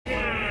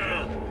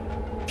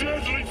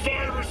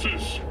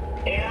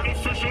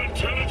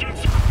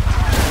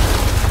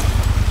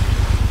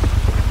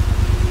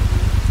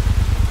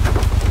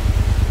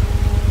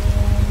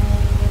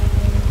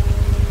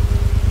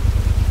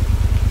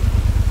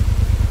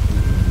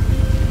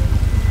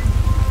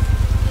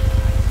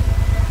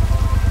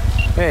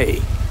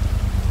Hey,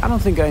 I don't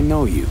think I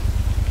know you.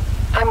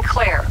 I'm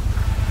Claire.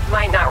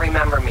 Might not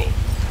remember me.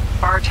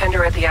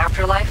 Bartender at the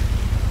Afterlife?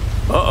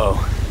 Uh-oh.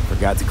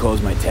 Forgot to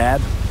close my tab?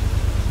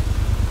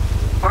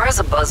 Bar has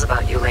a buzz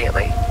about you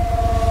lately.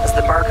 As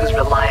the merc who's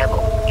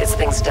reliable, gets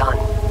things done.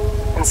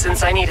 And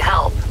since I need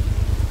help...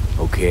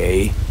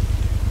 Okay.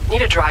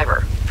 Need a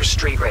driver for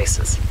street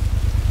races.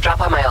 Drop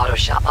by my auto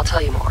shop, I'll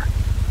tell you more.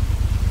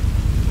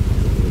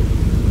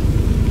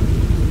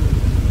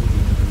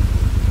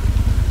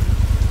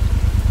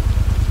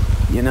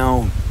 You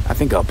know, I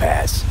think I'll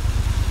pass.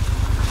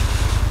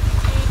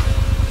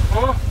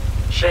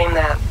 Shame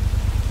that.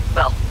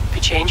 Well, if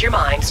you change your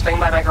mind, swing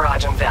by my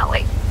garage in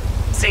Valley.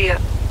 See ya.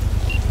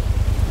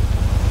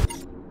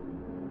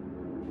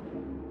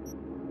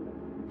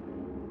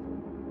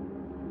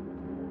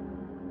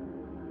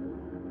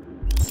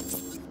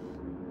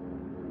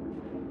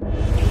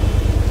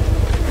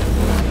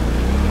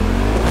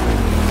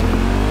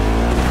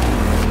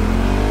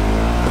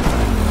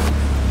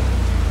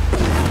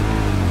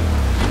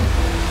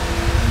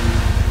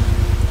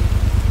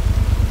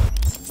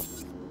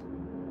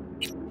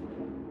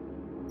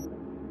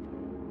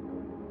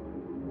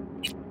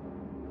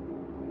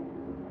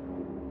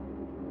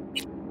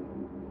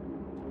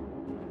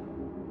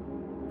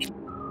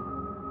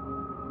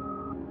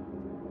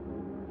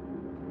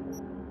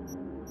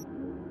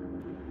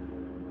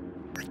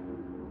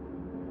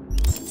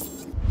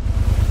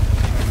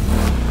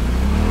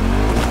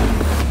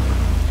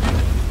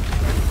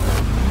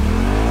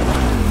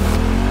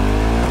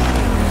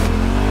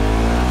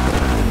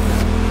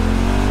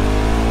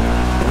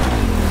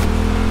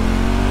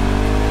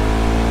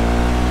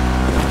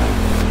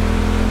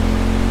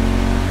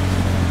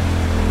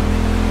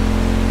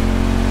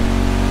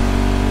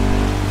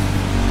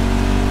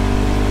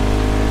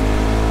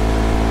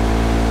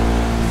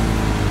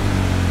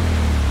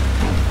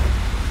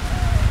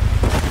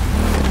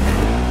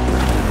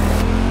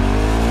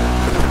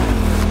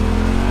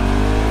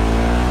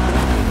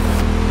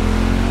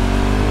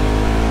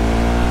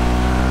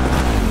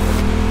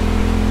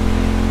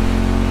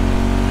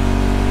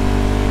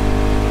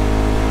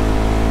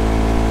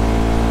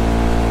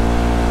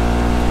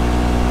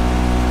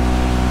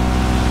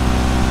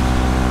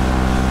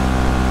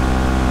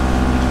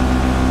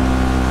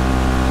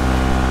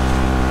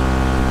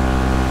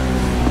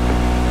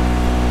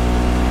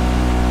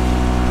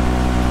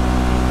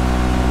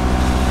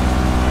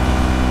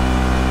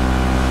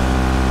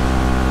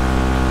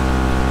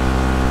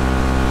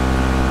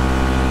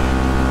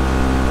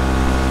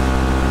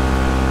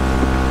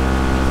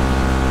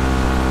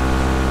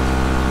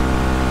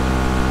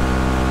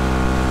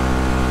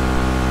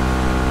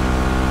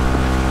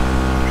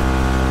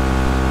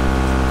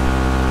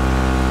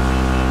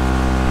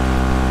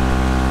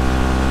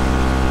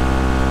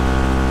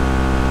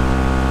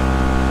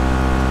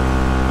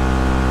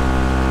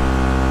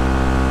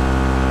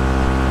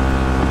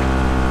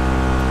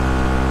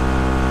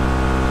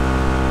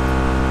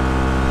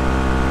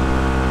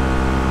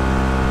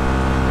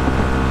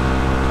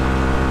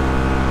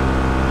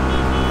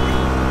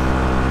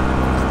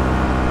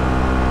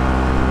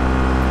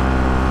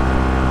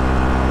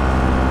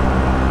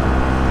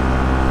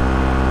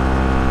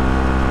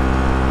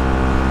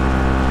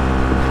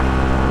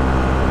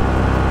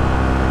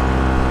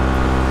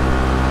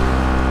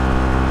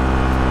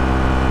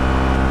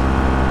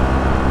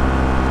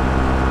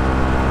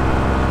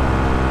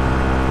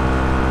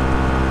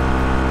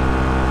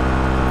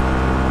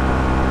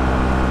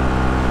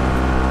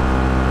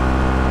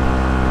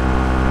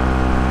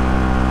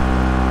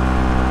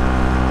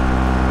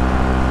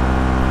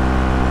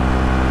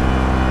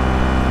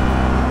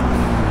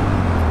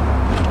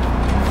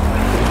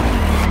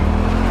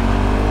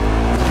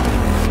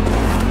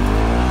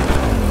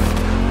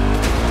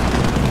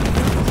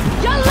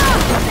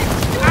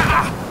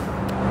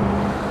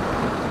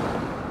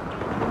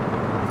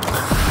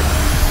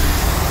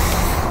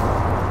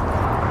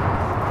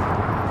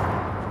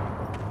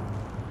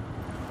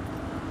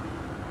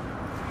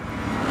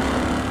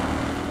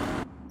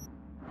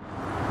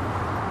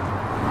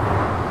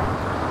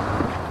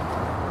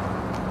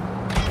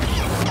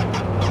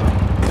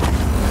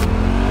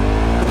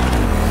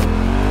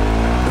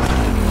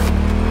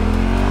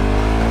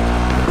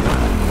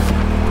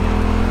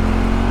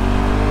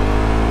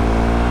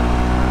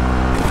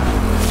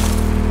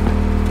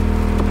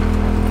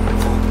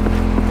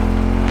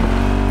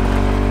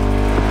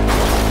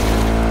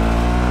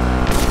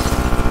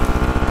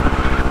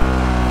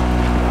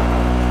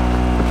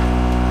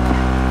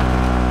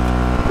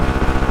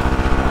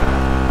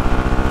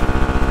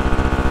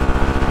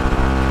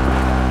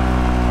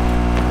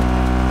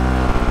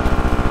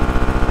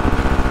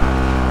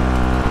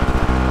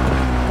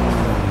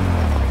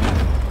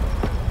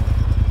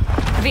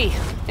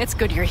 It's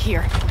good you're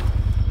here.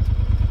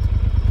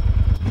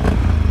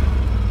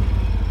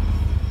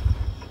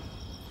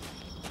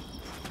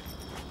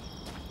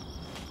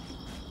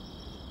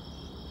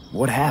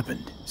 What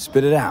happened?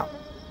 Spit it out.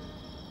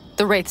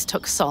 The Wraiths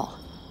took Saul.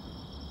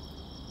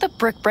 The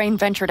Brick Brain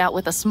ventured out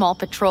with a small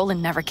patrol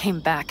and never came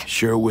back.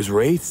 Sure it was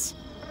Wraiths?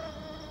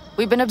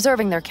 We've been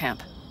observing their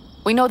camp.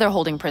 We know they're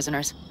holding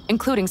prisoners,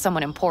 including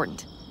someone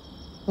important.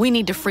 We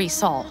need to free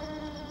Saul.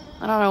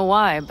 I don't know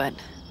why, but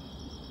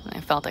I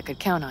felt I could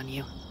count on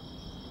you.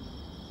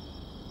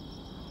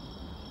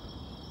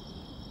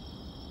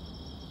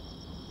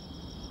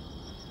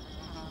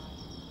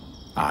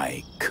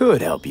 I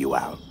could help you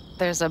out.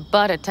 There's a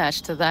but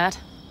attached to that.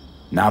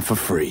 Not for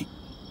free.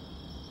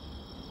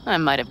 I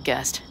might have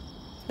guessed.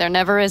 There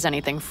never is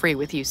anything free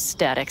with you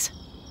statics.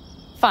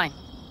 Fine.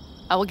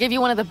 I will give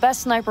you one of the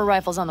best sniper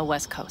rifles on the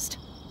West Coast.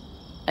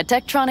 A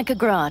Tektronica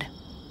Grad.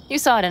 You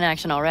saw it in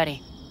action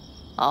already.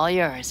 All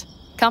yours.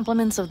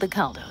 Compliments of the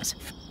Caldos.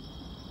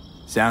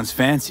 Sounds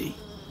fancy.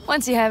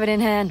 Once you have it in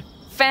hand,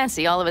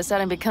 fancy all of a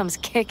sudden becomes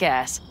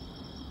kick-ass.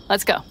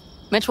 Let's go.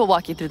 Mitch will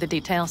walk you through the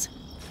details.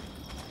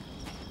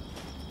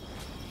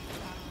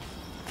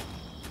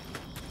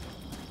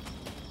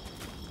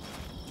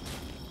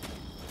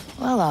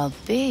 Well, I'll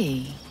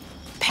be.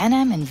 Pan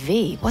Am and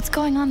V, what's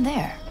going on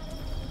there?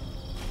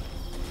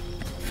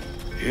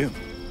 Him?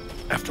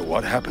 After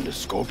what happened to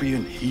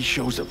Scorpion, he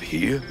shows up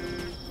here?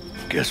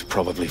 Guess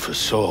probably for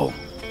Saul.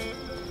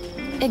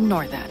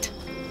 Ignore that.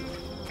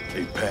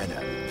 Hey,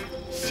 Panam,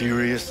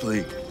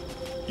 seriously?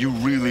 You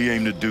really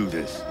aim to do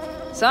this?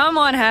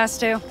 Someone has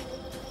to.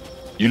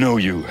 You know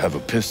you have a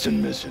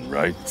piston missing,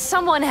 right?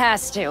 Someone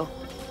has to.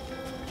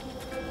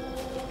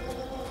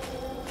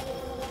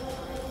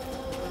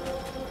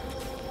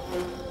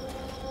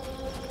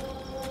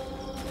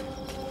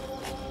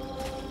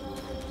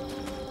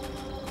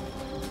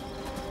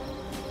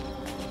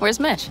 Where's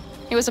Mitch?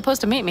 He was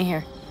supposed to meet me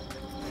here.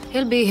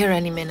 He'll be here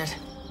any minute.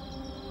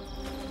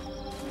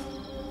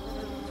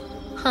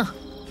 Huh.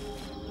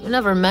 You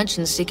never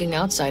mentioned seeking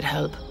outside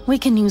help. We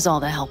can use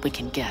all the help we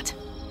can get.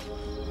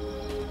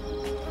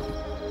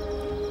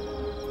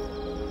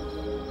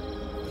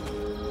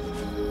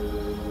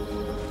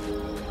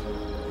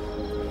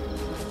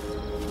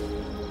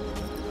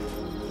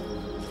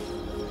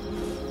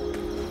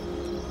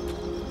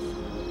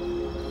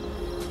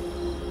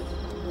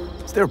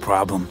 Is there a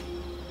problem?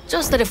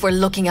 Just that if we're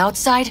looking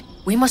outside,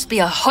 we must be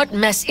a hot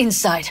mess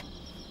inside.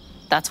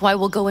 That's why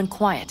we'll go in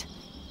quiet.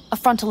 A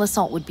frontal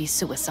assault would be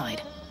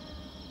suicide.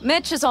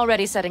 Mitch is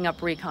already setting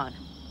up recon.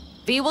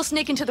 V will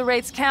sneak into the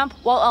Wraith's camp,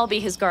 while I'll be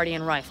his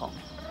guardian rifle.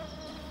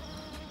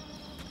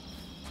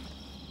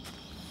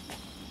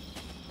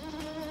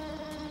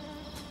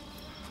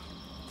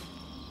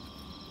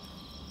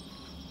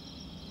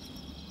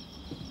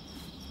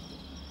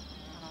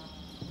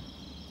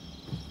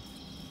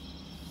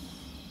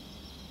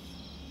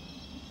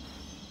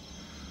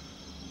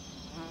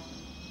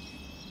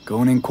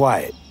 Going in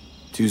quiet.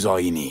 Two's all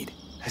you need.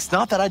 It's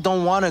not that I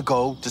don't want to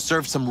go to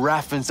serve some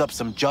Raffins up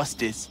some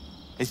justice.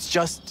 It's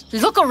just...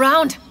 Look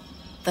around!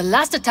 The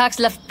last attacks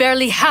left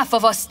barely half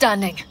of us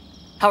standing.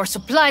 Our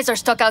supplies are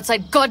stuck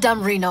outside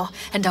goddamn Reno,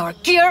 and our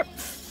gear...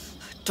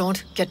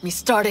 Don't get me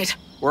started.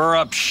 We're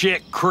up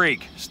shit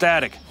creek,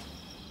 static.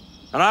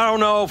 And I don't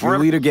know if Your we're...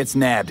 leader gets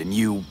nabbed and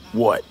you,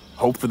 what,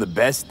 hope for the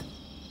best?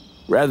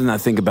 Rather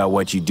not think about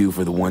what you do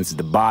for the ones at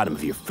the bottom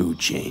of your food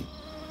chain.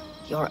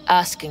 You're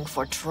asking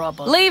for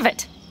trouble. Leave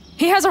it!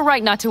 He has a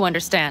right not to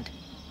understand.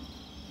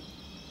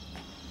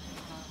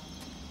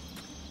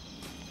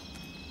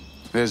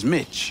 There's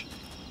Mitch.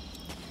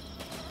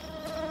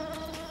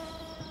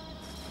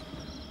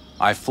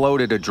 I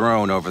floated a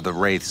drone over the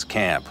Wraith's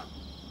camp.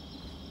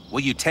 Will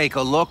you take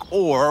a look,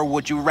 or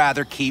would you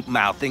rather keep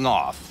mouthing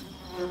off?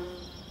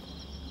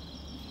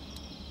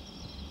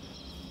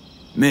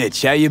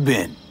 Mitch, how you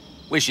been?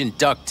 Wishing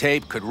duct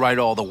tape could right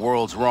all the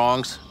world's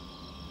wrongs?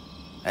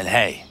 And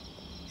hey,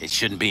 it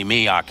shouldn't be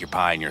me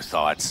occupying your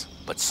thoughts,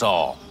 but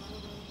Saul.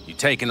 You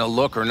taking a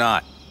look or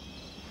not?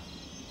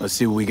 Let's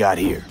see what we got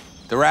here.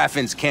 The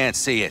Raffins can't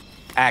see it.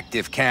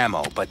 Active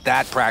camo, but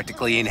that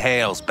practically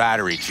inhales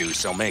battery juice,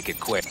 so make it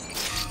quick.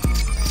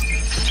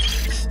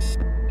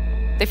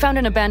 They found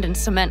an abandoned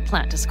cement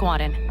plant to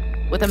squat in,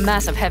 with a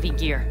massive heavy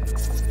gear.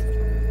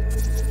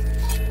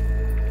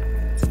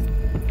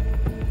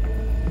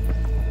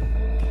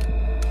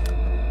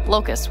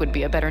 Locust would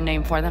be a better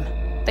name for them.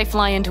 They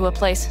fly into a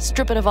place,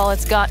 strip it of all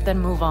it's got, then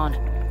move on.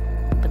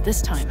 But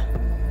this time...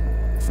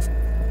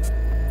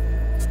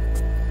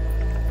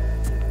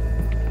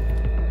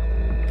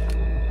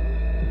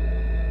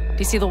 Do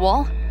you see the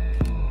wall?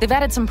 They've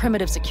added some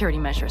primitive security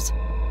measures.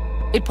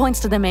 It points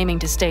to them aiming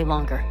to stay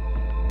longer.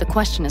 The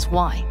question is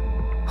why?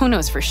 Who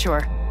knows for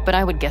sure, but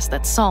I would guess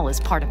that Saul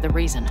is part of the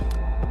reason.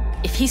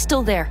 If he's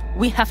still there,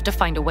 we have to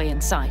find a way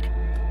inside.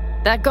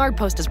 That guard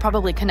post is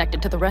probably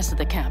connected to the rest of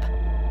the camp.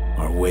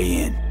 Our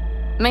way in.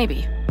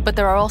 Maybe, but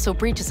there are also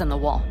breaches in the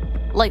wall.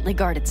 Lightly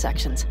guarded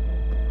sections.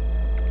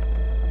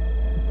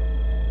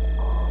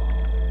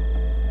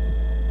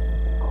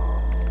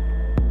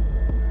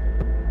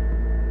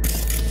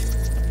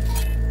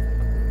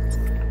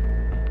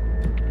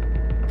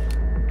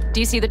 Do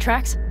you see the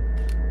tracks?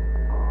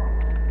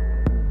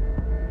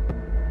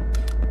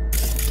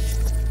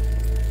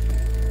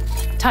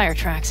 Tire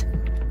tracks.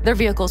 Their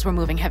vehicles were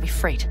moving heavy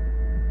freight.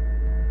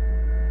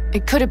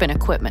 It could have been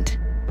equipment.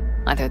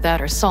 Either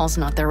that or Saul's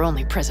not their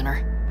only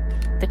prisoner.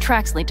 The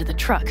tracks lead to the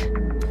truck.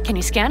 Can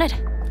you scan it?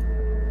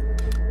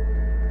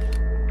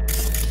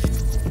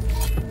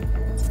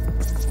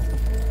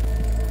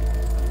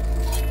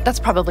 That's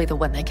probably the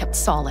one they kept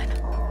Saul in.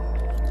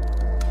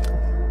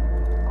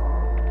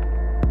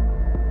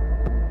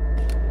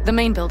 The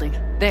main building.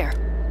 There.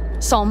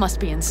 Saul must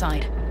be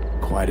inside.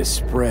 Quite a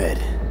spread.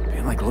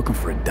 Feel like looking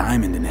for a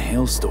diamond in a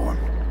hailstorm.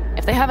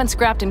 If they haven't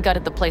scrapped and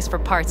gutted the place for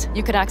parts,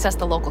 you could access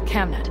the local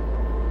camnet.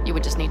 You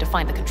would just need to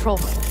find the control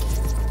room.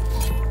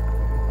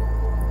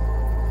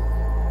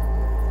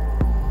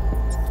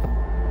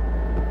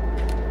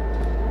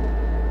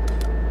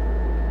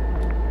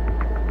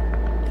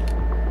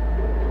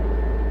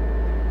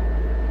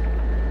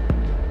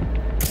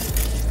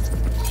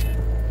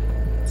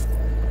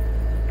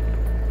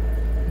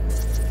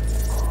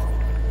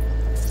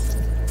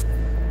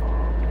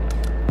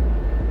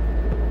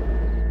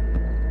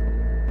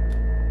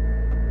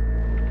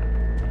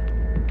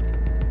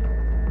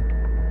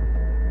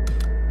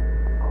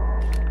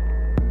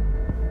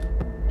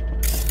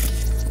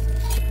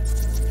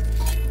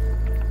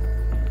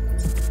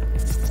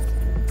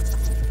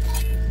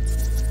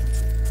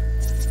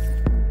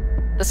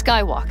 The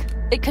skywalk.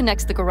 It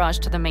connects the garage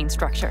to the main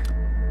structure.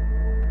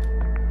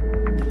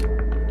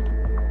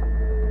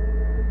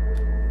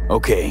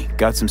 Okay,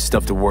 got some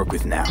stuff to work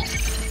with now.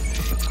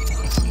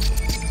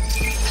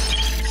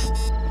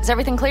 Is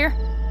everything clear?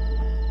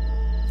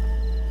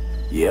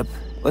 Yep.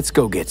 Let's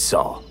go get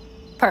Saul.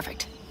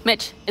 Perfect.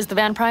 Mitch, is the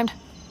van primed?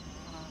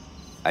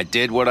 I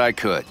did what I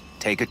could.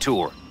 Take a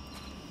tour.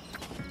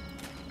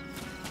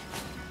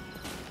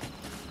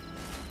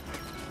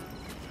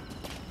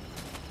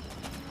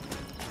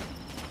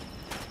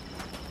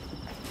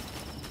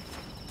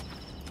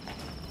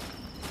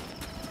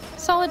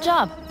 Solid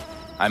job.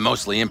 I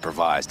mostly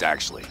improvised,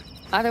 actually.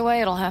 Either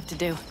way, it'll have to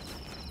do.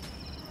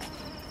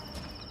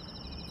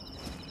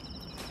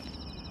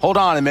 Hold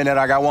on a minute,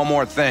 I got one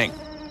more thing.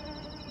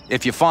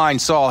 If you find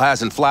Saul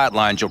hasn't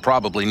flatlined, you'll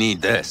probably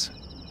need this.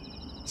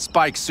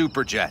 Spike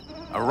Superjet,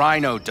 a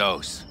Rhino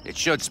dose. It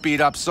should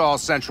speed up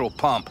Saul's central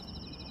pump.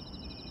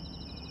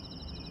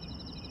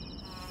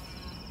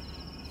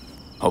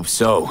 Hope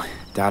so.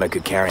 Doubt I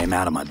could carry him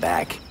out on my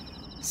back.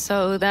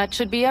 So that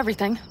should be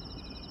everything.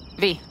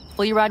 V,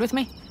 will you ride with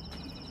me?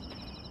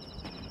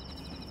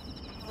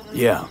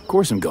 Yeah, of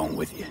course I'm going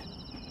with you.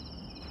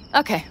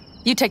 Okay,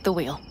 you take the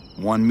wheel.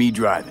 One me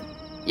driving.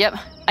 Yep,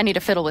 I need to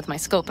fiddle with my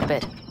scope a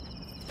bit.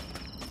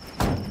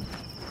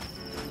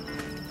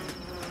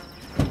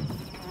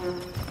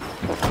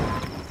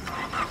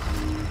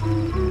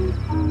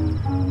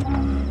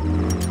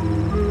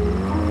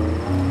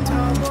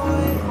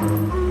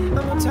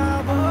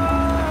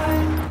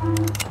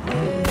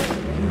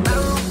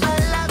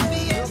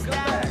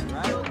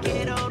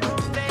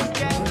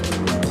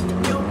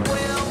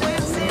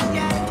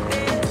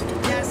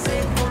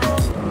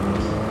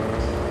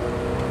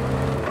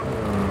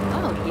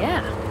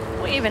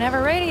 Even have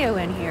a radio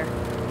in here.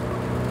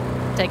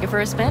 Take it for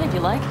a spin if you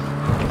like.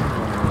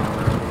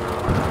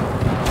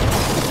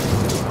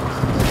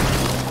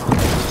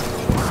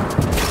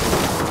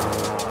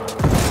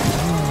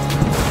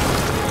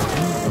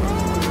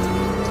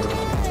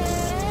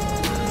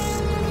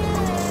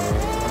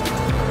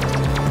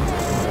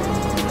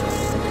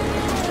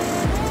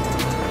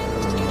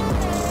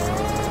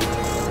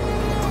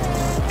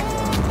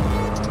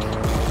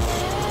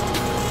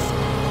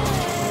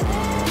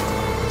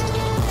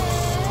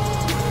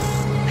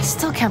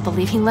 Can't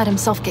believe he let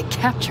himself get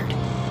captured.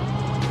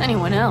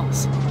 Anyone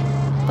else?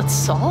 But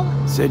Saul?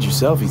 Said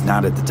yourself he's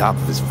not at the top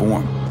of his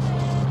form.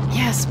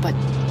 Yes, but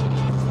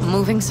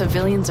moving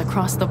civilians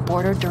across the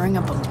border during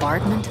a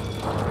bombardment?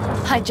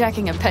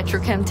 Hijacking a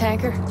petrochem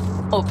tanker?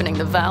 Opening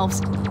the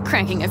valves?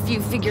 Cranking a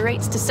few figure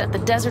eights to set the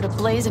desert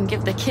ablaze and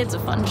give the kids a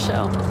fun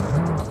show?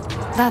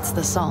 That's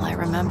the Saul I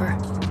remember.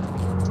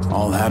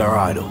 All had our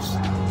idols.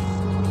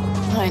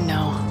 I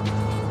know.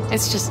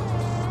 It's just...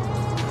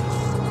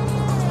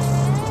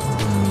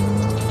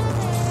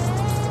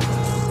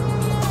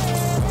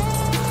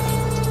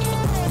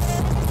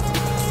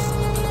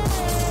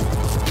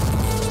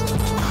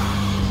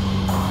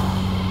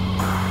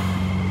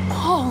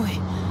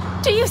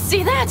 Do you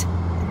see that?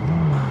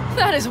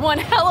 That is one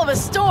hell of a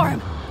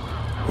storm!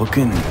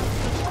 Looking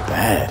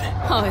bad.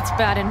 Oh, it's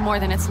bad in more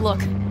than its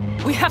look.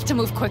 We have to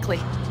move quickly.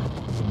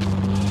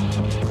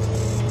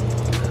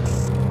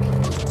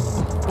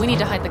 We need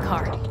to hide the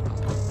car.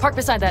 Park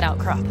beside that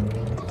outcrop.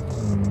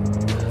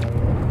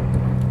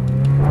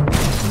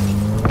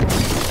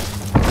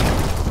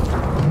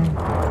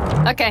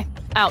 Okay,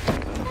 out.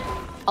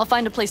 I'll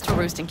find a place to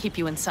roost and keep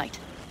you in sight.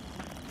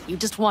 You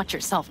just watch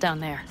yourself down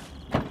there.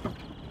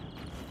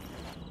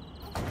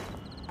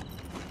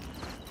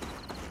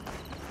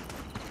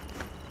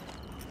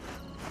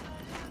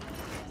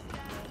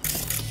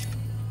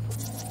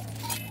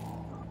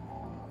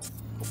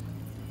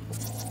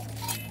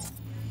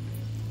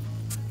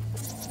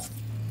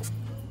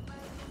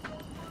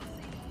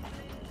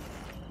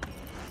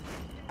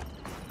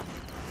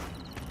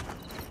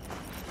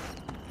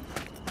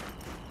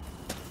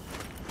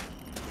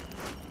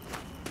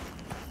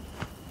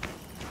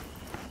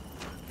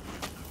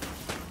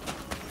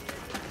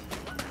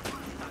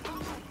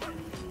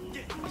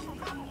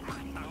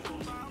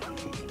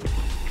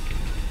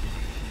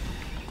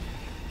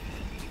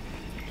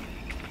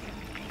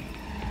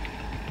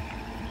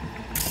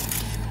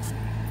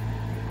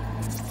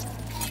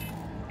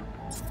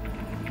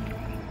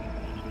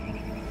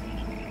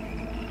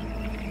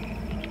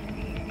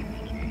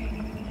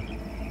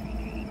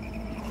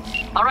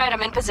 All right,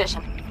 I'm in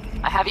position.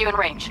 I have you in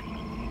range.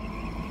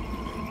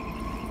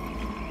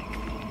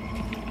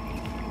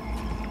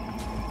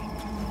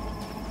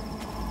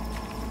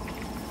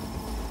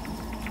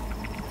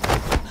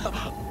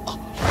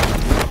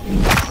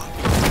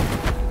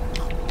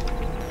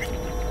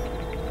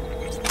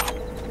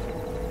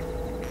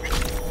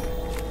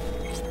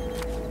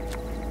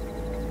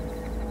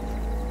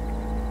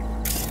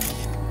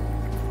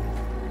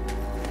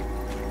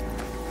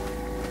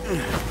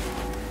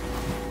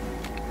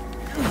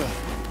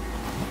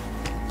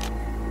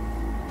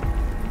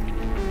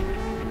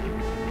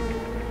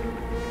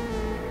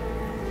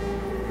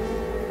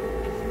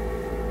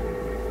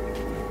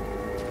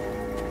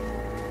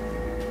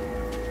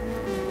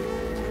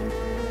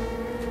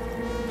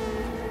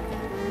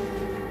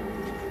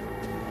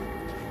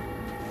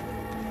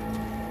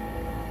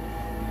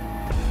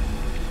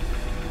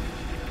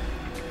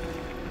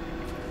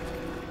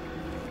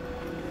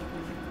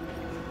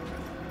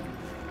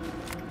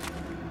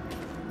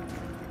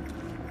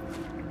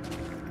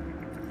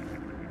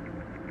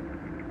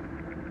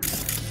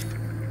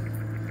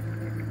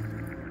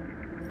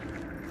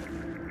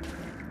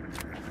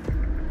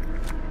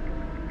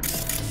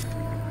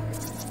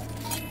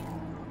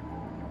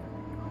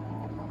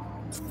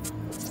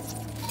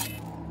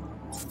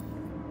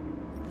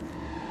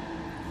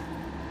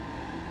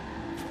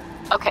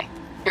 Okay,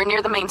 you're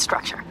near the main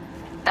structure.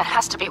 That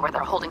has to be where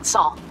they're holding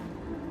Saul.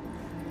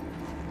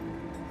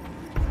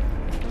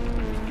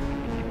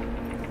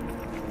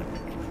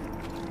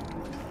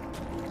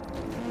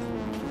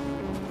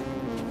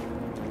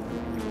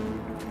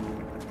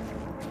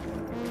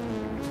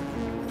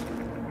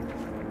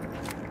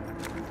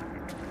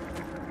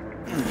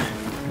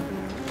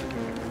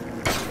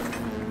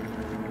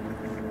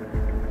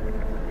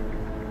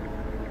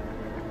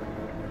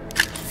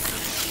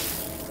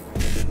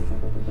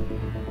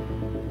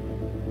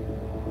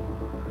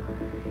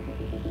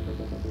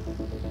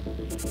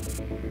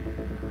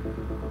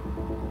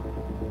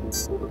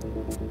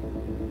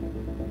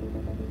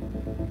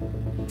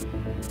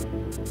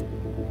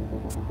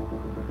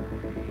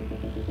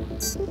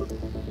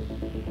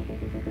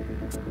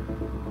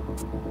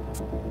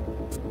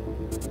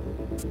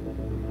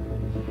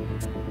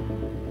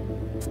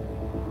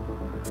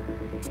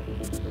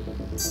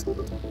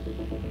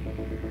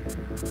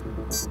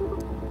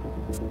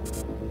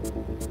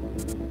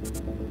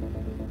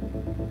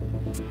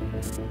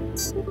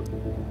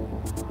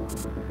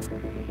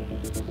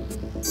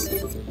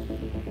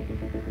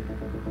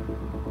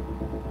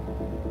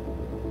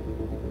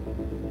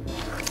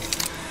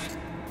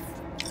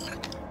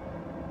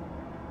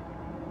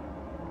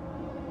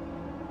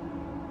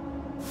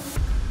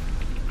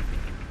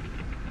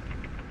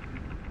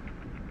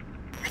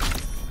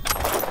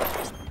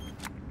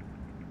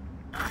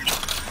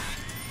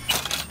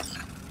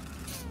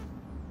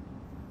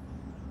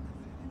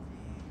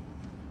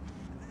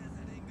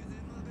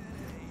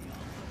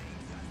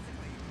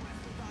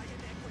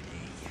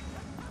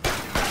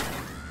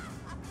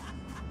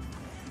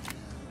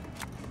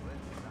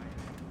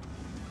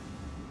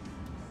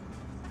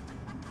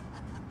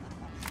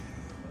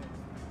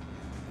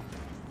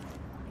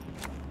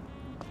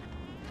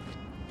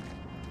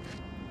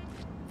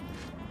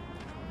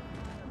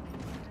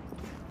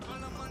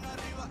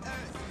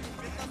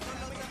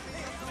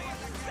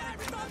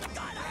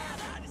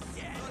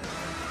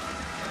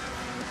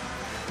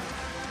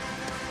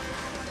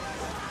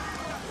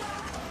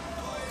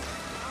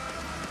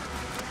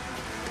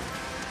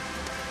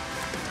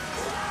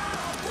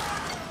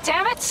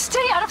 Damn it!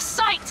 Stay out of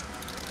sight!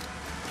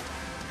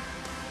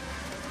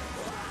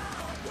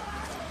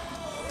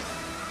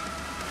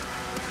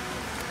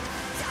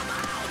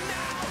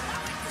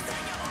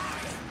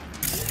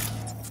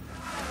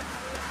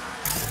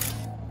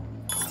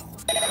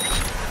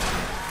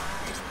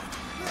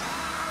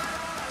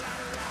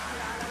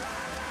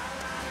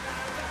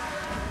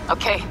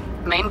 Okay,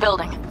 main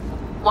building.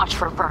 Watch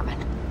for vermin.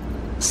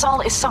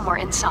 Saul is somewhere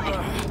inside.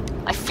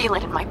 I feel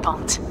it in my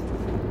bones.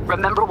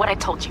 Remember what I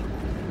told you.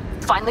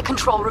 Find the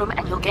control room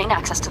and you'll gain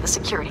access to the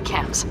security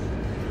cams.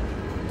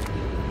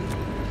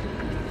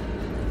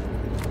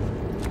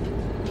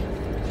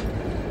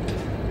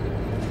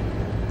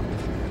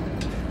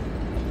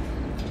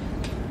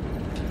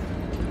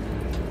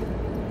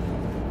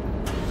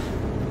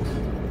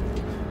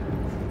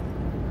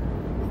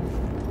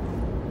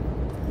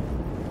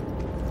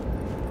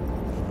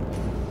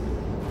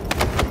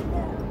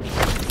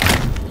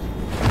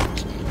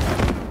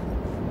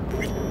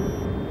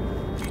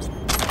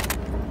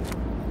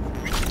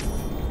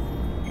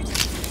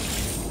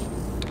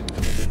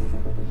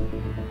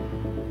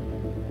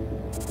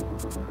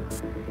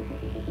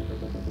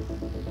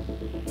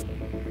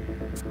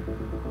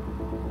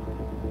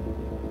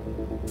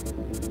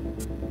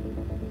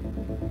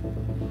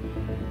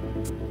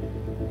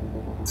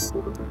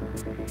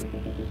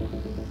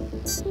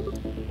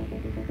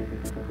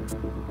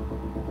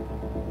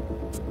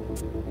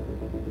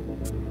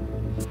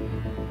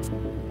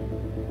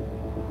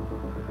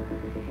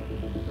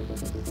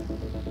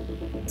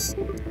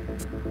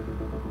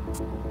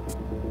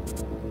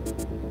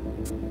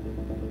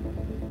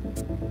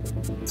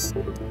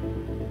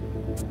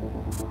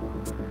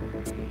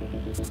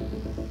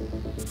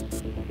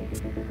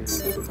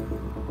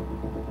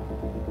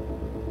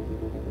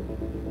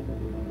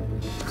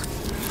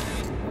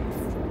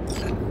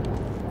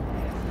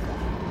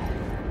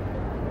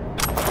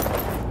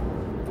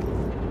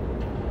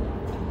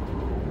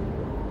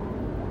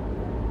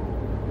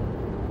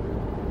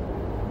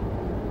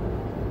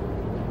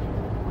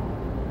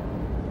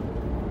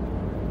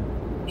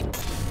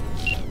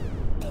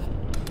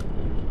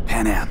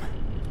 Panam.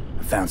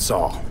 I found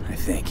Saul, I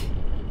think.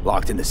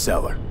 Locked in the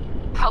cellar.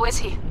 How is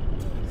he?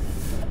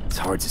 It's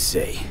hard to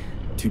say.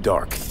 Too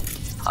dark.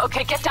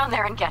 Okay, get down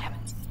there and get him.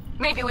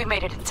 Maybe we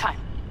made it in time.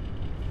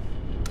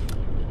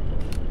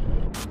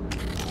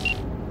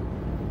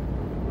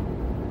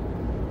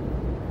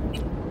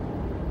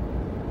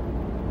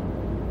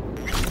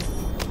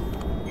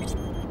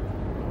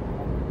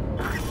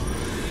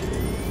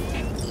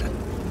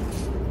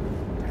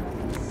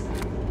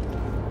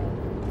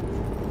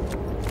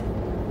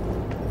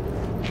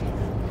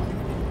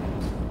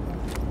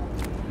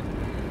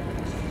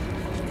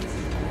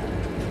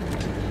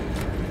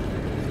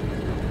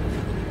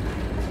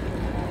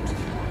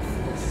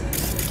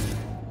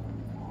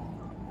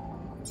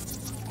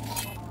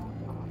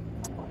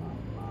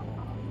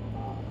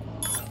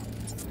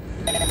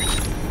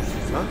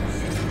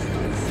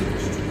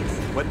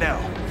 What now?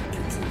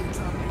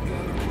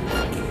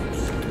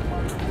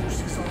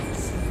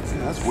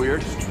 Yeah, that's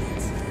weird.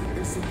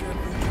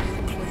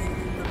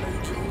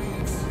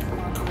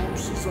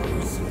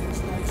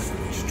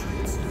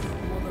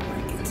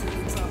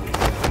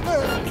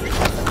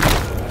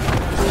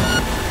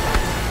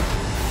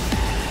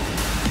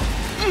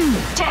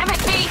 Damn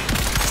it, V!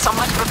 So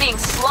much for being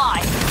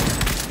sly.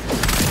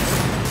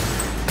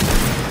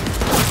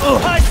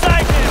 High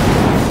side him!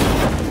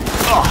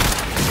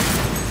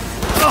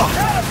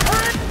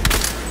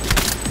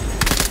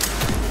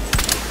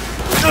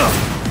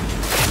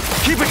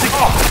 Keep it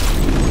together!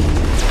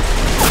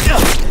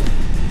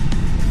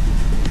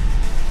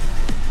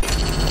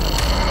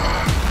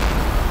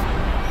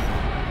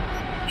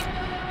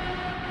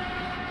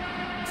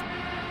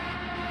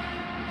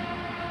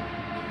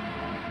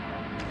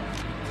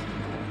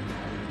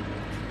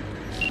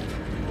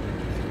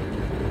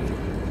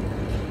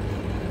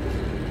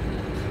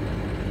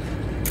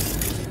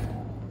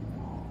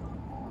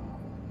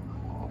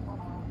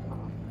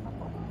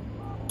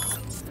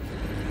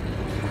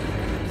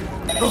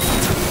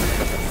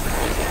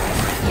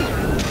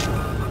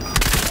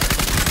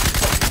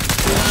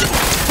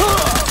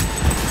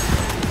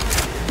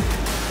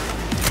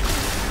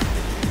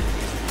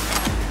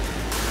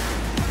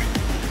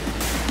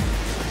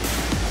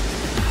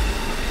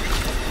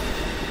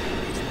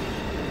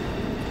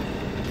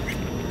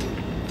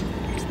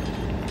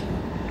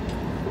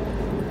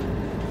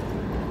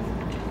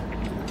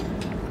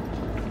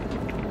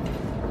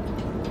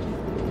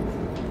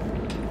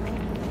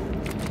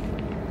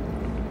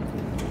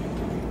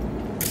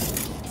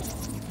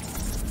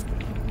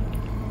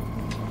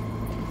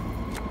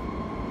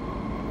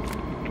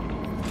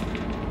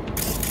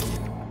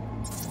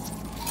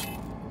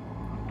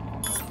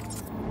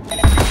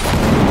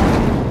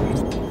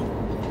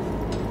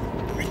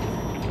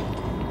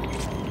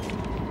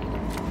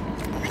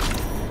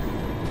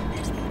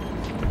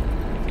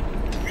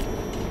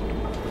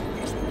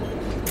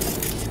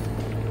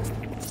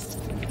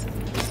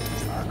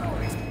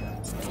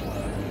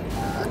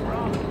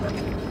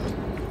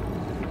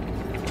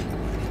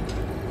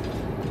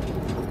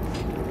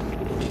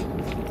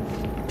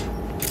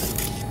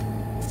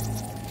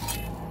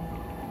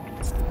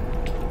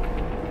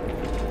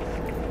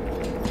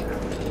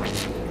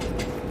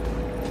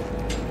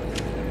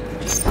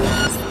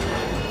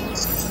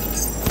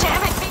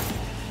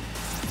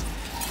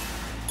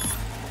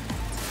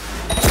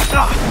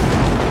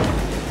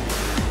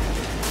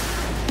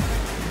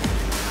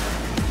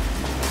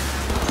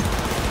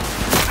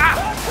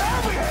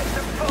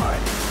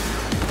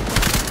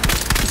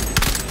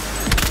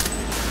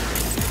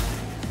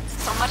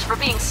 For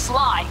being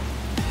sly.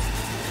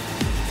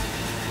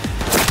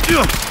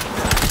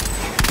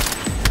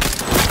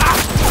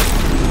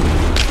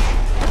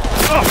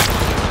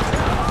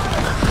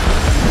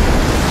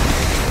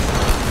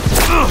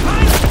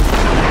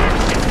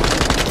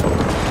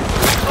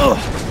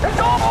 It's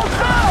almost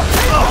down!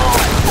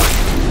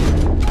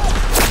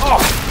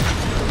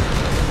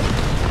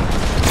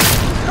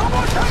 Come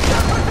on, take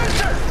that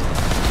position!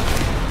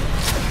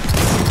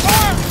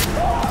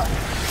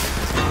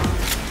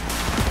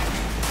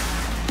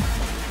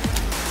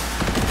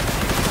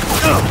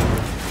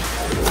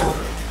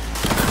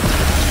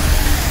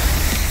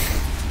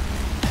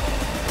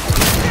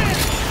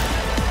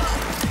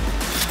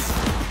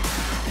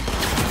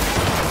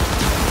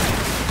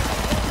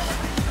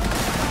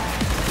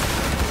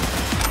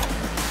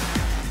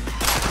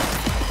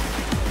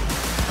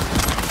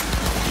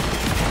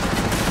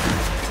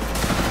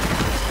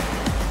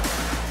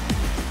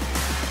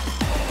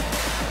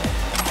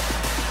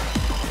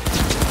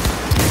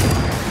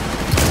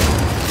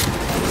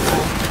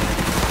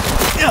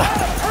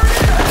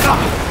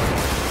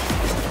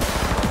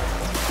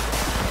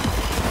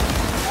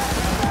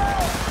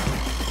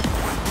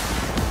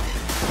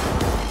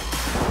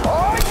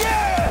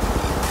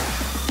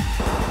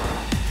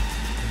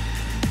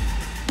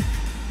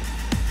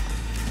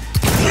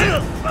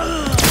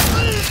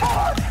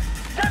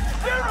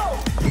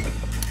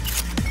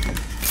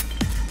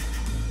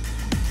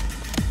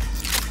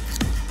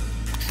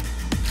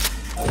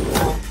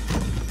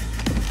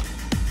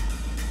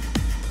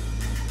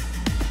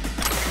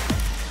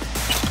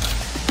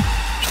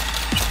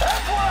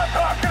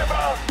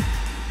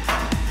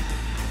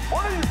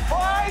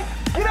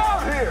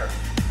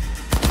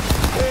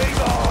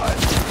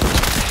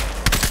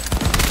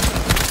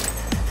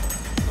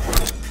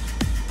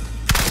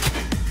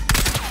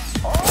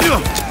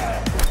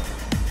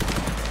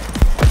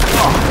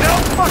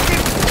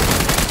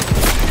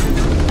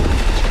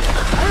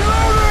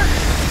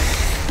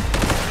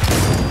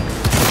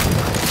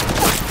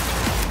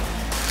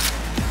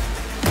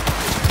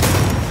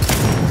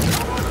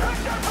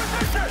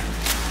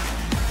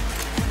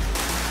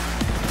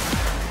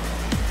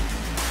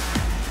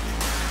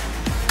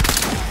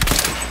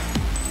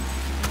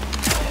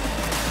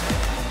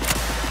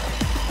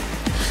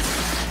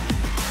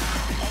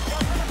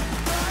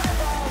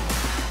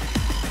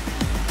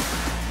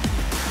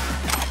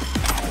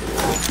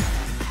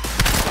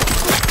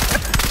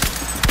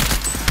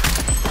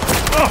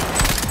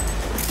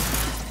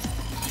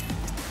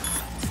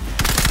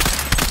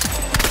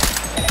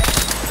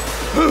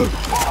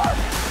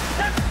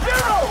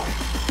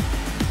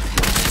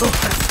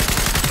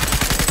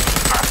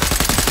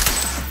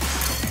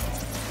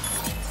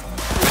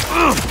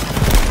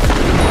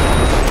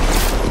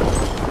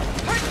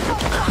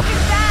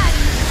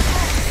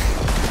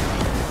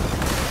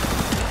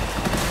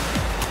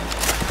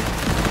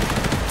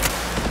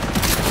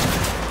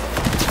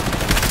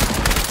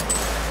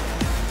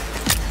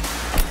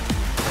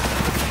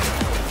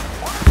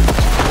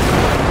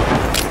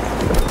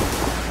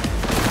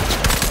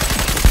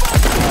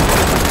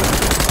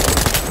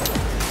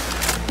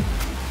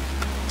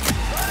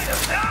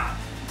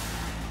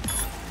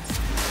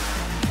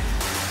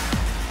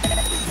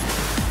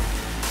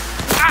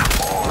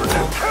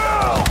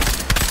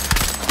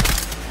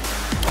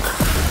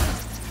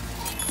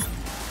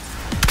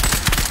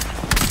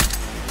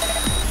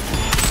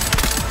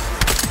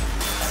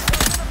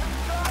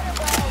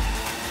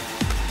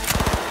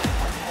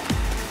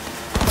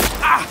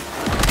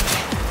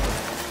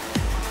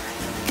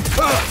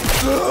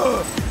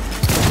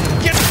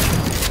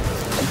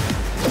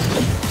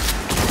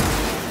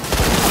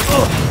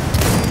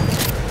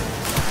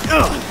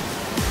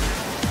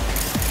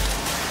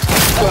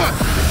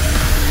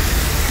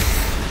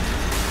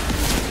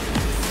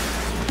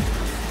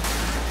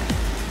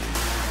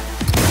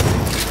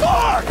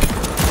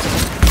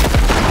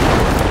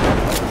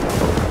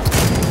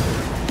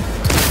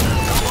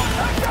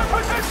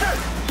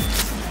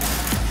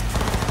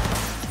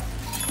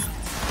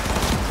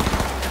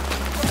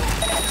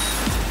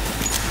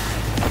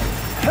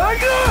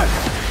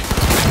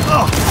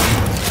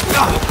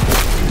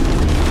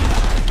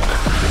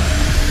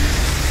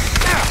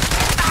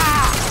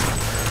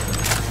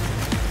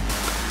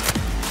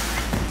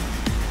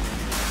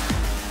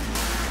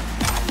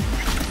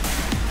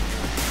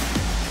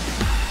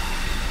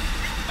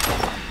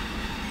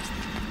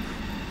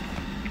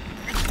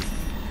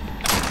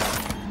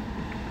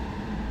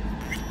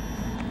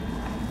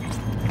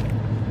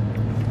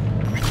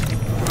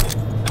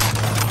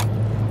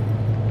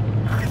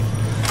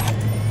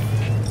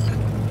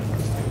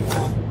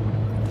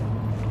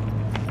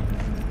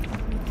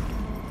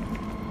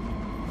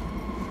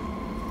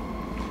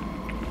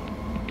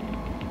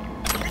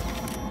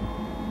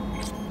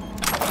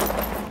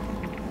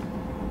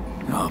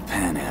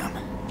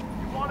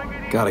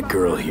 Got a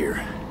girl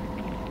here.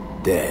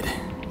 Dead.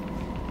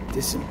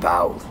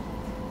 Disemboweled.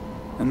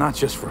 And not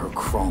just for her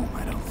chrome,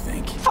 I don't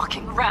think.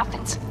 Fucking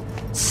Raffins!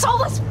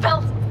 Soulless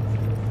filth!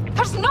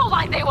 There's no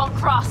line they won't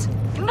cross!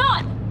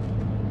 None!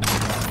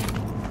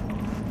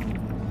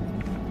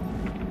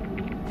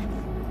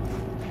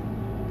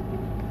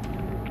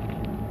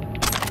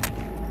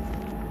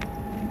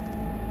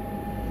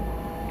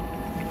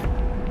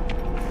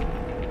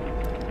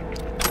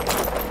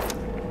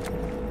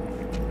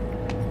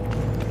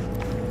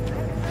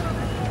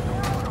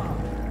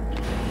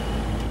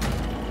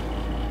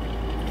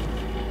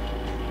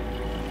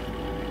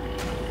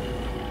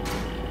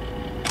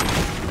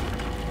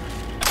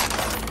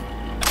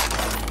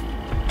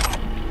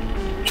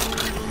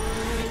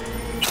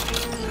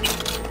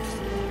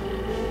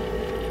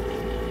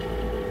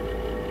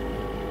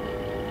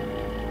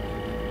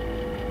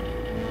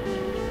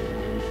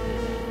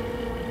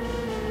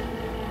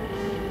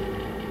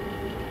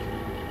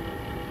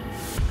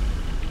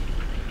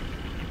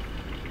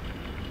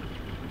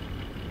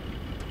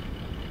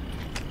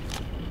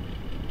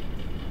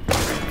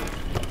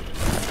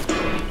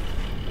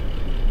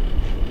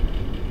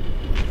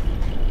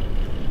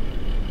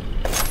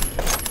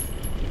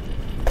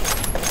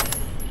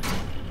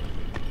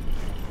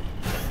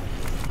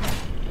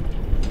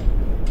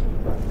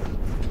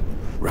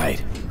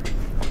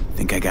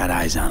 I got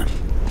eyes on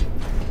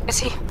him. Is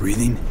he?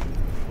 Breathing?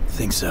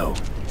 Think so.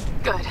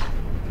 Good.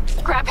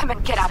 Grab him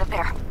and get out of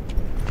there.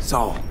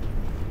 Saul.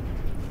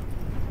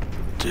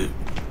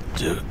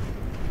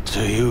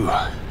 Do you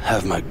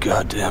have my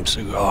goddamn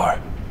cigar?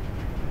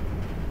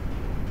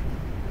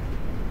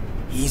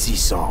 Easy,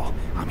 Saul.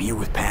 I'm here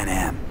with Pan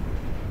Am.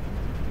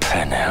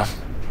 Pan Am?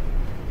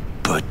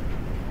 But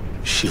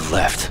she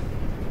left.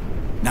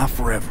 Not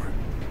forever.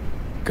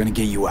 Gonna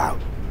get you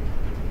out.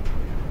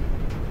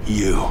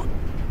 You.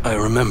 I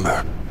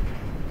remember.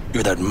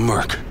 You're that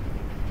merc.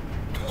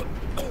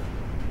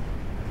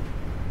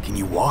 Can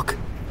you walk?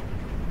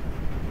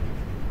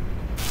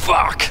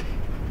 Fuck!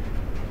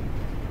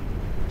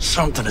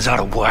 Something is out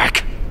of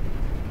whack.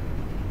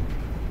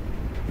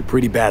 You're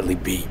pretty badly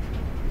beat.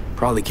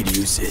 Probably could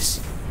use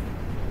this.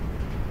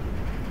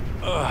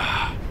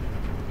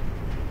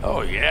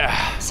 Oh,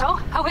 yeah. So,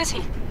 how is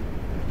he?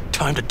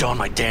 Time to don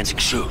my dancing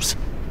shoes.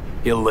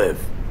 He'll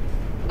live.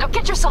 Now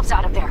get yourselves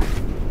out of there.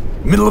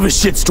 Middle of a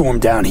shitstorm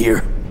down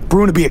here.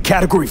 Brewing to be a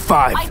Category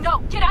 5. I know.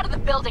 Get out of the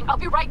building. I'll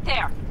be right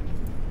there.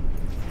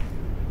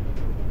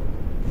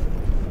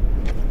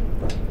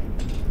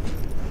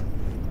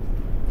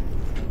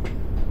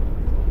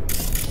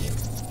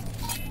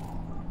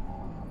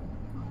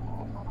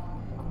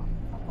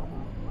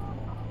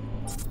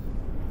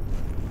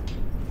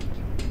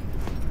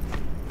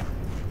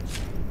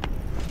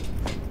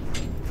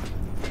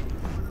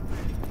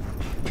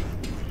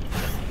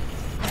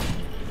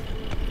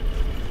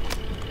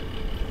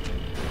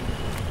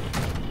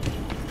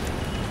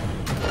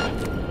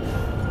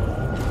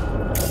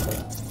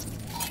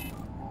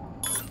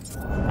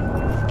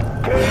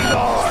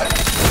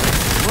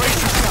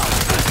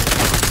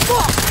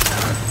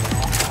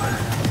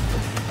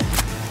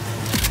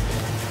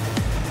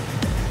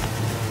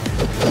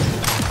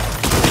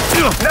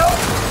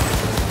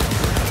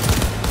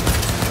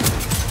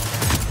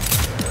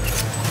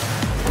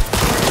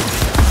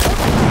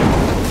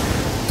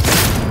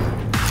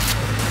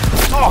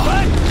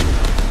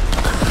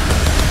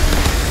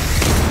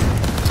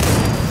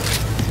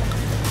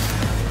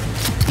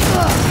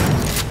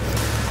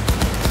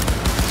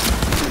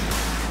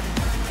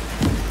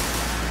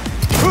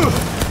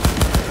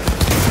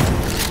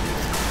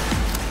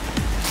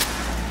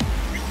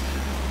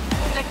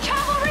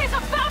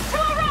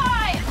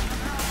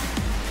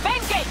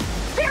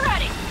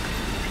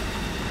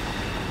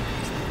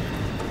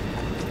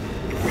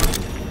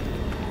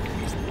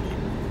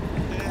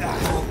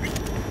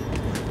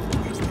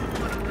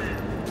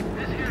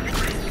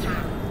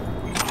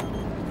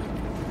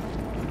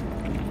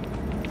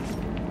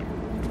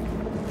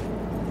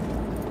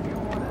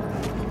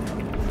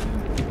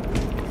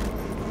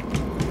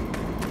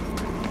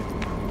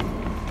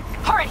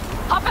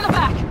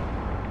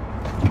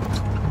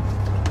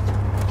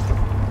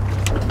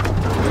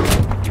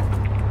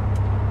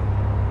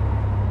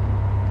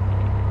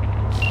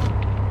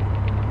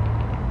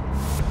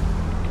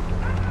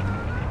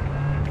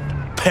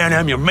 Pan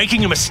Am, you're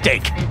making a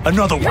mistake.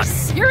 Another one. You're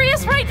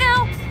serious right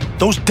now?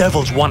 Those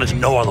devils wanted to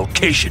know our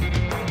location.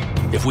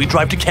 If we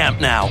drive to camp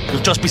now,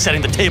 you'll just be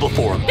setting the table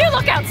for them. You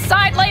look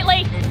outside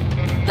lately?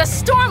 The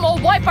storm will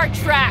wipe our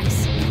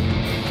tracks.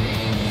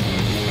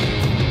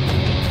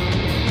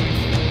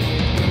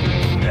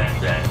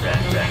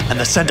 And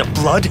the scent of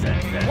blood?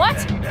 What?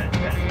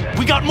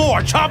 We got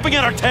more chomping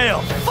at our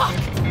tail. Fuck!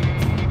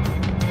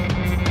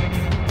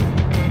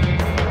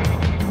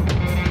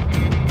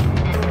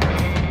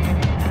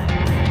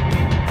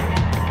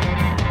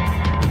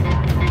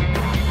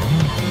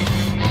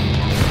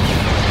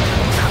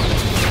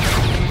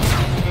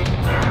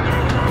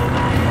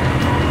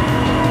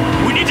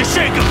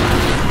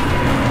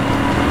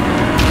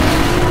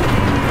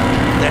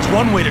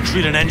 One way to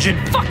treat an engine.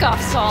 Fuck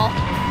off, Saul.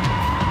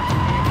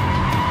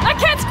 I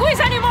can't squeeze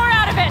any more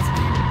out of it.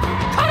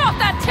 Cut off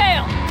that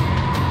tail.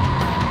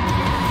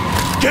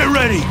 Get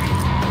ready.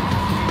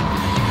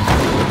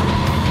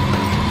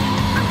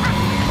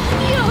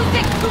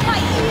 Music to my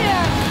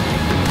ear.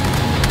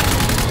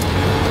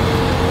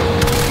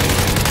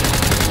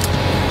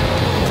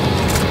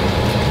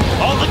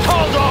 All the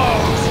call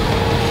dogs.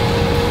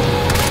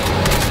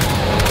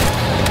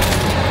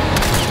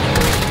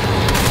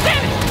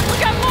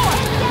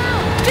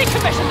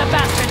 Decommission the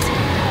bastards!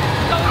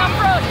 Going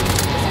off-road!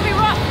 This will be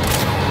rough!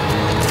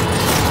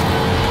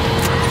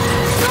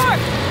 Storm!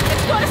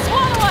 It's going to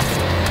swallow us!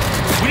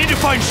 We need to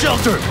find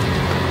shelter!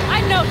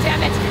 I know,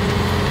 damn it!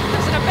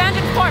 There's an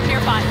abandoned farm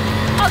nearby.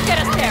 I'll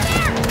get us there!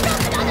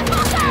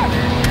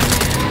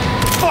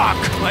 Fuck!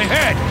 My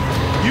head!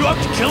 You up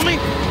to kill me?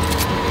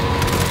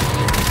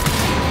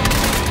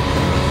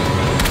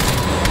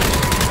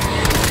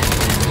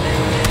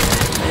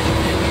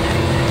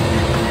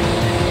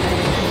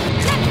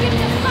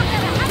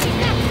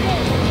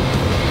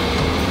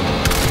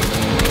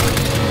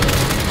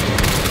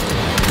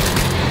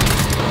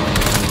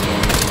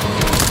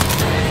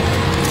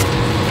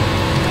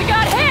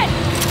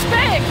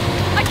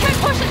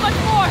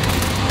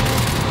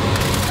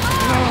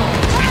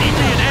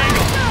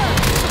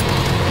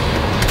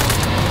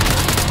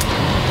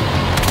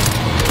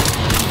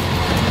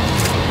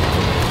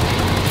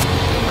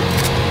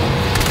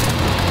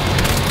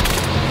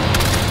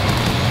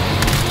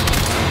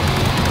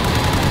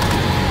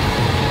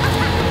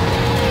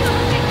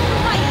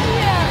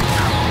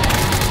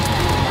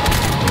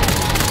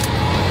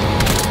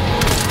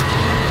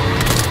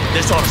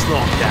 This ought to slow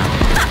him down.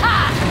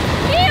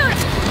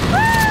 Huge!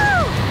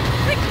 Woo!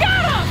 We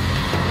got him!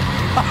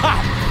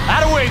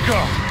 Out of way,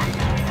 girl!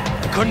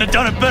 I couldn't have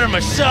done it better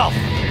myself.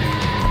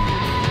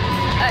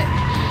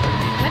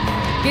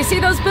 You see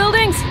those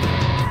buildings?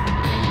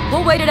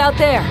 We'll wait it out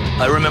there.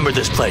 I remember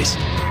this place.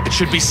 It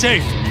should be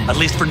safe, at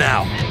least for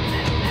now.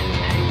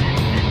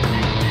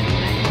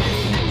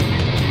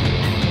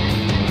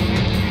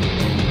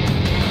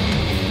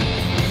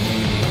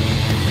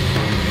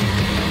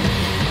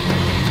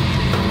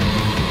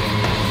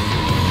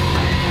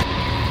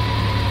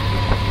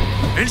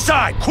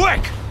 Inside, quick!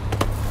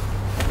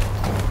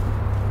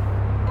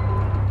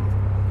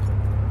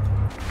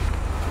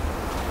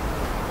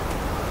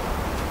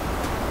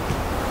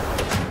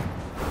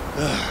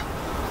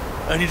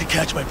 I need to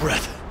catch my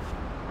breath.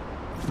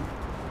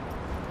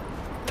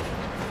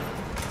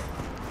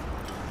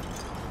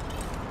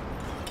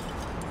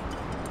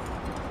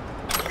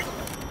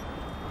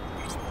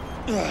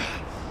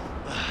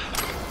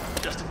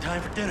 Just in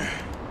time for dinner.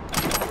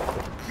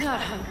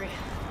 Not hungry.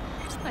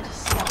 I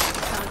just smelled a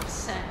pound of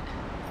sand.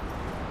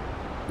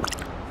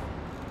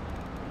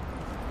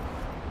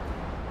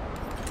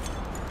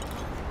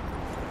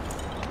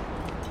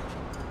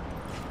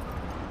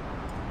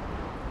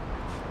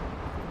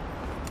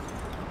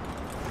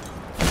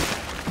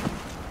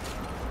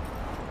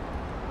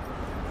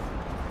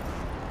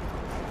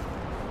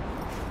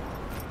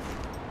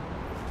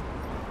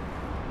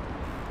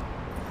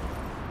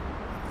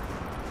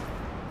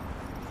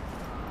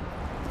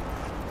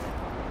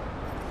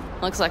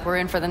 Looks like we're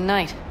in for the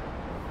night.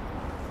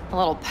 A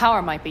little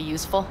power might be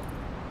useful.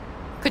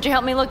 Could you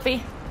help me look,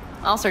 V?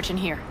 I'll search in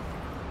here.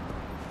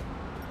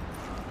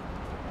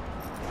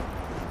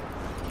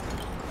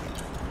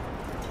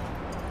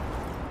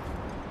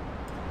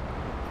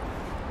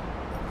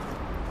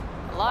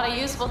 A lot of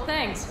useful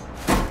things.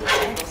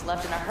 Angles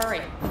left in a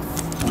hurry.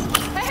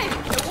 Hey,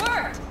 it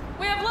worked!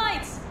 We have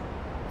lights!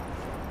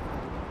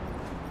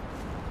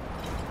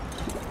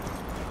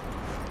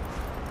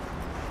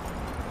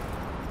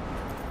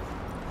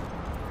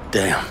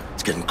 Damn,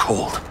 it's getting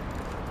cold.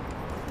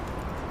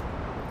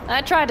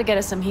 I tried to get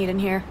us some heat in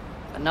here,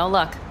 but no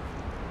luck.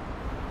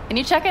 Can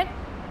you check it?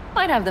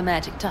 Might have the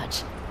magic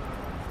touch.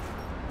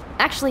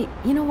 Actually,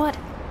 you know what?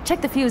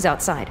 Check the fuse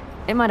outside.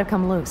 It might have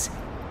come loose.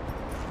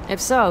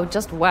 If so,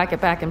 just whack it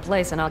back in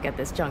place and I'll get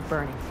this junk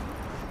burning.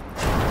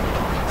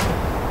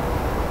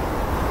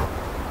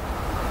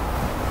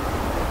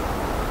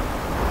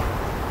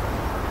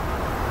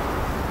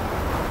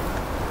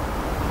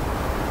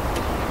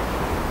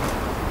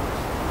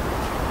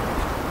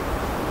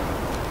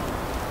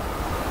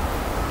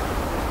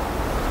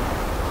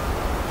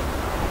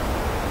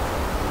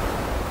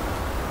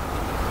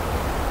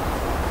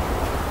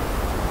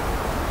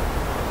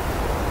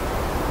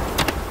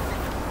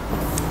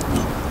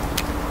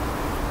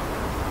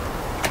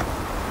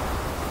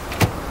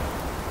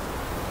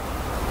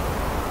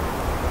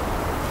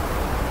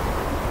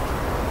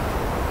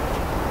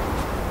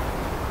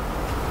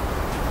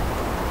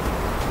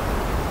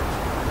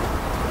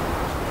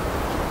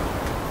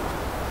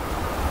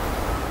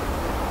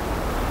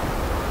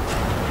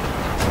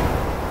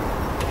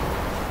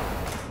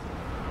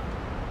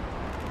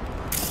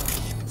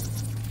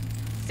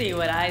 See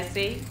what I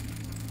see?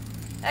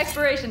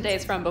 Expiration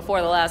date's from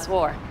before the last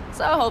war,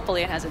 so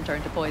hopefully it hasn't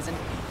turned to poison.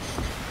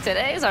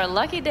 Today's our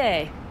lucky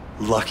day.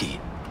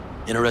 Lucky.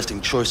 Interesting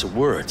choice of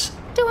words.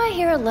 Do I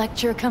hear a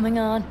lecture coming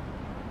on?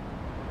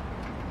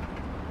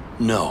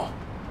 No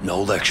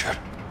lecture.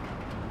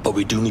 But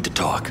we do need to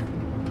talk.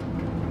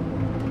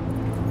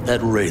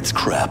 That raid's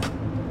crap.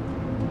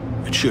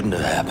 It shouldn't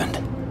have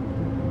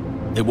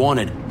happened. They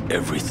wanted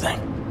everything.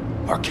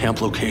 Our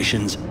camp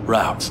locations,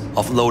 routes,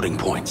 offloading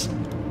points.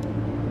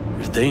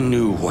 If they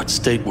knew what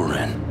state we're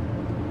in,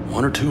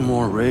 1 or 2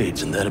 more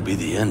raids and that'd be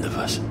the end of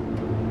us.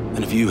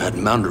 And if you had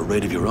mounted a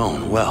raid of your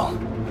own, well,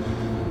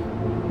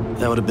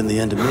 that would have been the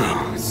end of me.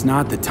 It's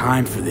not the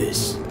time for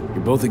this. You're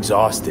both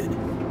exhausted.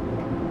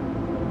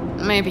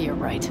 Maybe you're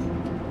right.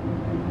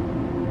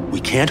 We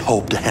can't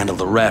hope to handle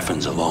the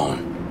Raffens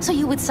alone. So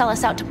you would sell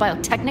us out to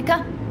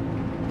Biotechnica?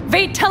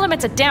 Vade, tell him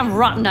it's a damn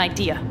rotten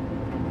idea.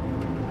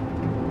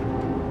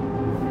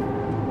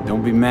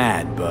 Don't be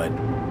mad, but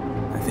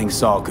I think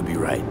Saul could be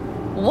right.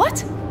 What?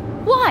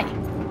 Why?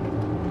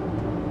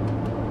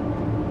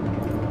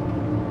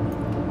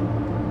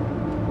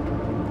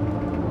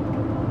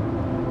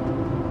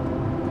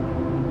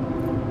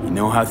 You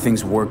know how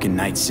things work in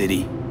Night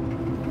City?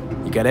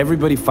 You got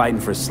everybody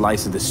fighting for a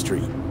slice of the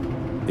street.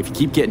 If you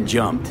keep getting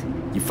jumped,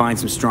 you find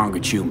some stronger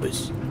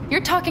chumbas. You're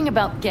talking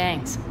about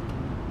gangs.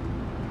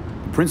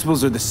 The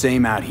principles are the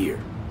same out here.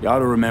 You ought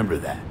to remember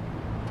that.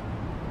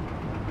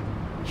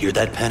 Hear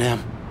that,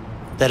 Panam?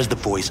 That is the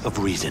voice of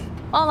reason.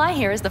 All I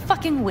hear is the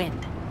fucking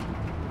wind.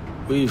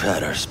 We've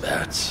had our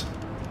spats.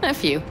 A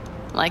few.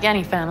 Like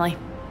any family.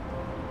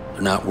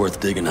 They're not worth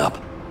digging up.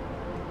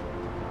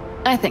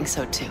 I think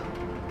so too.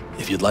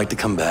 If you'd like to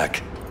come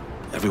back,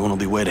 everyone will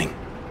be waiting.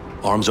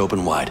 Arms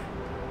open wide.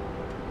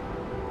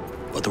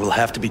 But there will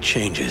have to be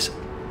changes.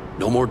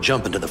 No more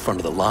jumping to the front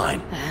of the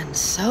line. And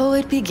so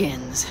it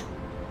begins.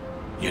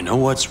 You know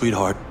what,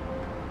 sweetheart?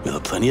 We'll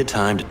have plenty of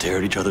time to tear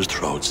at each other's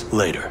throats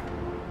later.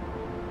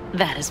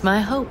 That is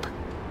my hope.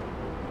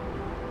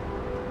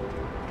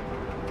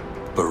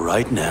 But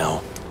right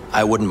now,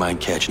 I wouldn't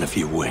mind catching a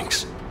few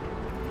winks.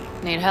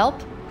 Need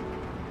help?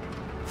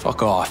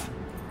 Fuck off.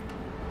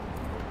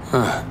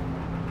 Huh.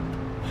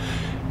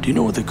 Do you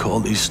know what they call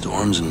these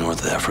storms in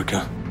North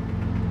Africa?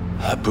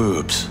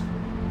 Haboobs.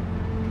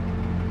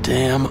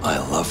 Damn, I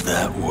love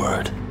that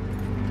word.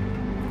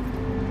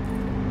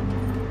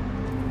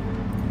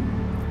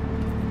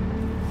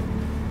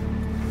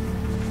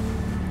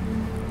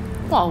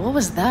 Whoa, what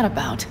was that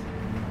about?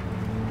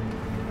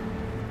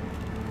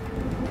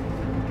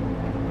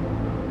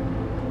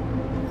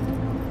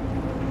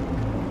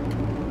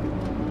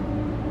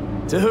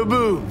 To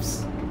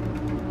Haboobs.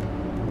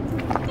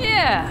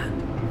 Yeah.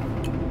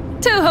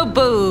 To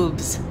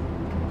Haboobs.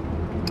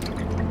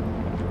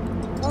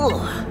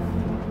 Ugh.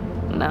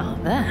 Now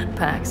that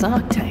packs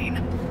octane.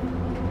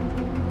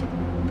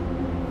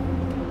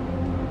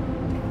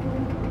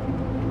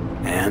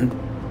 And?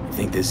 You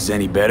think this is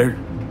any better?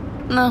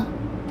 No,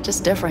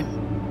 just different.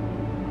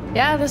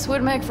 Yeah, this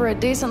would make for a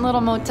decent little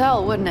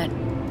motel, wouldn't it?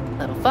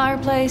 Little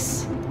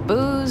fireplace,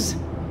 booze.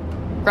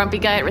 Grumpy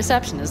guy at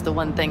reception is the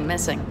one thing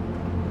missing.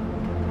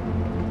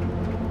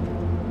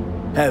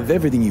 Have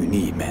everything you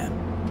need, ma'am.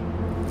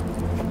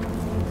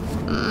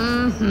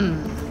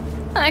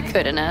 Mm-hmm. I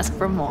couldn't ask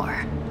for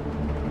more.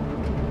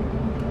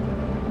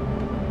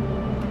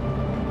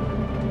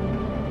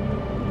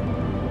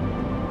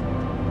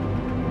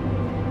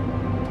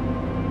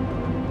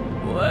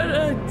 What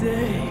a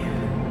day.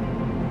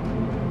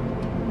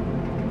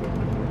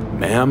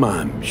 Ma'am,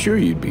 I'm sure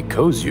you'd be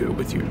cozier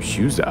with your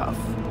shoes off.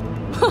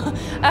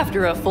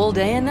 After a full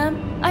day in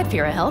them, I'd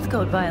fear a health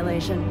code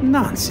violation.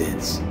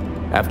 Nonsense.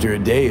 After a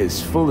day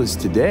as full as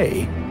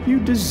today, you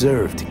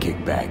deserve to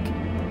kick back.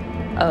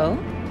 Oh?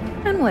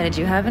 And what did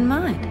you have in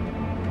mind?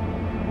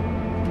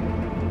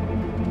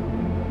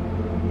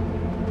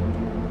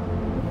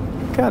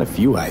 Got a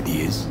few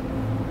ideas.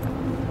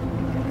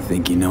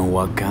 Think you know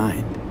what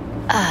kind?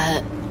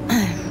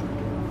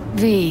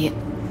 V...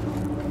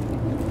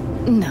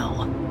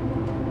 No.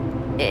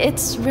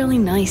 It's really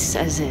nice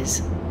as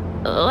is.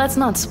 Let's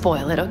not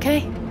spoil it,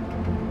 okay?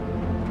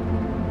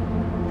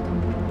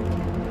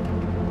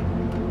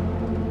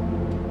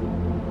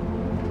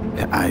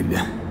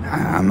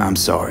 I'm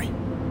sorry.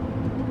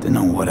 Didn't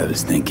know what I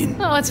was thinking.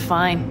 Oh, it's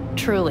fine.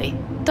 Truly.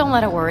 Don't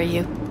let it worry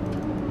you.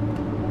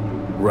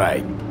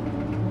 Right.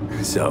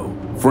 So,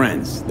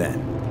 friends,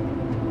 then.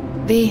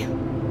 V,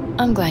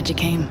 I'm glad you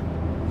came.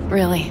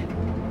 Really.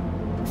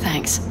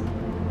 Thanks.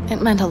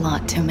 It meant a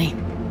lot to me.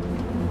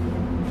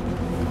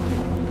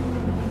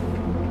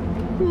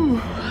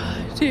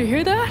 Do you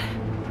hear that?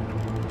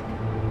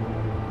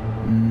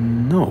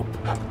 Nope.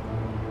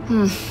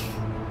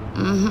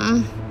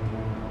 Mm-hmm.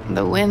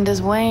 The wind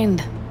has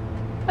waned.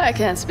 I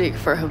can't speak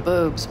for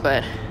Haboobs,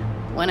 but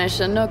when a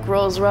Chinook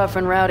rolls rough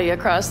and rowdy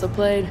across the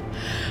plain,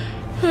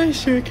 I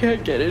sure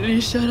can't get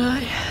any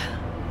shut-eye.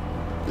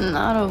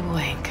 Not a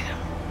wink.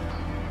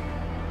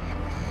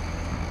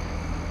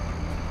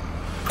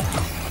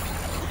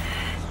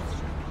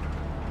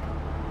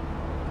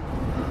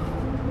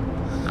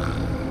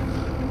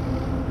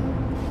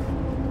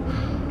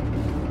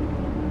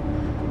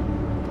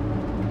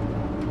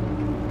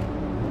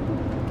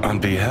 On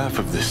behalf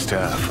of the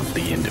staff of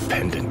the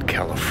Independent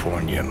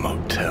California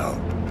Motel,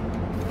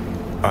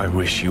 I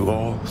wish you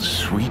all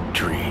sweet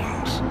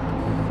dreams.